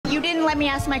you didn't let me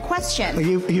ask my question.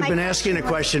 You've been asking a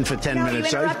question for 10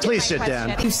 minutes. Please sit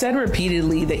down. You've said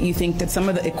repeatedly that you think that some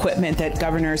of the equipment that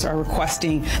governors are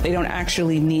requesting, they don't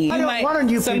actually need. Why don't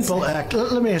you people act?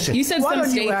 Let me ask you. You said why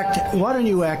don't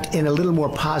you act in a little more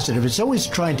positive? It's always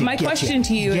trying to My question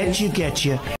to you is, get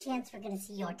you. Chance we're going to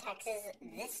see your taxes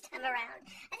this time around.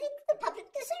 I think the public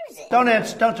deserves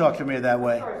it. Don't talk to me that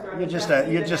way. You're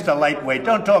just a lightweight.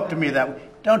 Don't talk to me that way.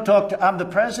 Don't talk to. I'm the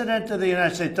president of the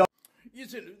United States. Don't.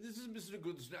 Yes, hello, this is Mr.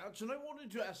 Goodsnatch, and I wanted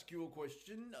to ask you a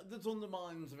question that's on the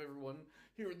minds of everyone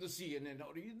here in the CNN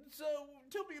audience.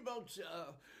 Tell me about,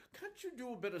 can't you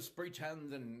do a better spray tan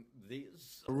than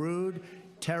this? A rude,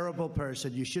 terrible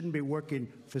person. You shouldn't be working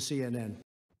for CNN.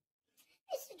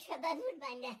 Mr. Trump, I would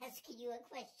mind asking you a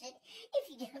question, if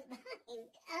you don't mind.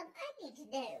 I need to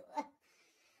know.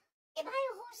 Am I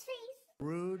a horse face?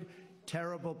 Rude,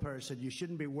 terrible person. You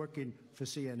shouldn't be working for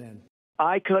CNN.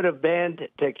 I could have banned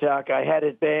TikTok. I had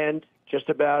it banned, just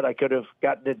about. I could have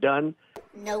gotten it done.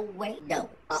 No way. No.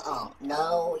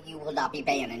 No, you will not be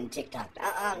banning TikTok.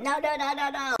 No.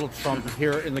 Donald Trump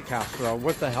here in the Castro.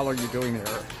 What the hell are you doing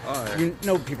here? You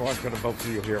know people aren't going to vote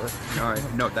for you here.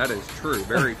 No, that is true.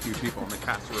 Very few people in the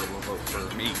Castro will vote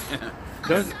for me.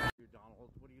 Donald,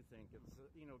 what do you think? It's,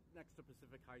 next to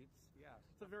Pacific Heights. Yeah.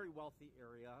 It's a very wealthy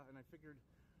area, and I figured,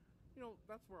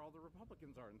 that's where all the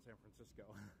Republicans are in San Francisco.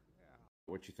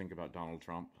 What you think about Donald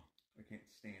Trump? I can't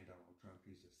stand Donald Trump.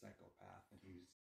 He's a psychopath, and he's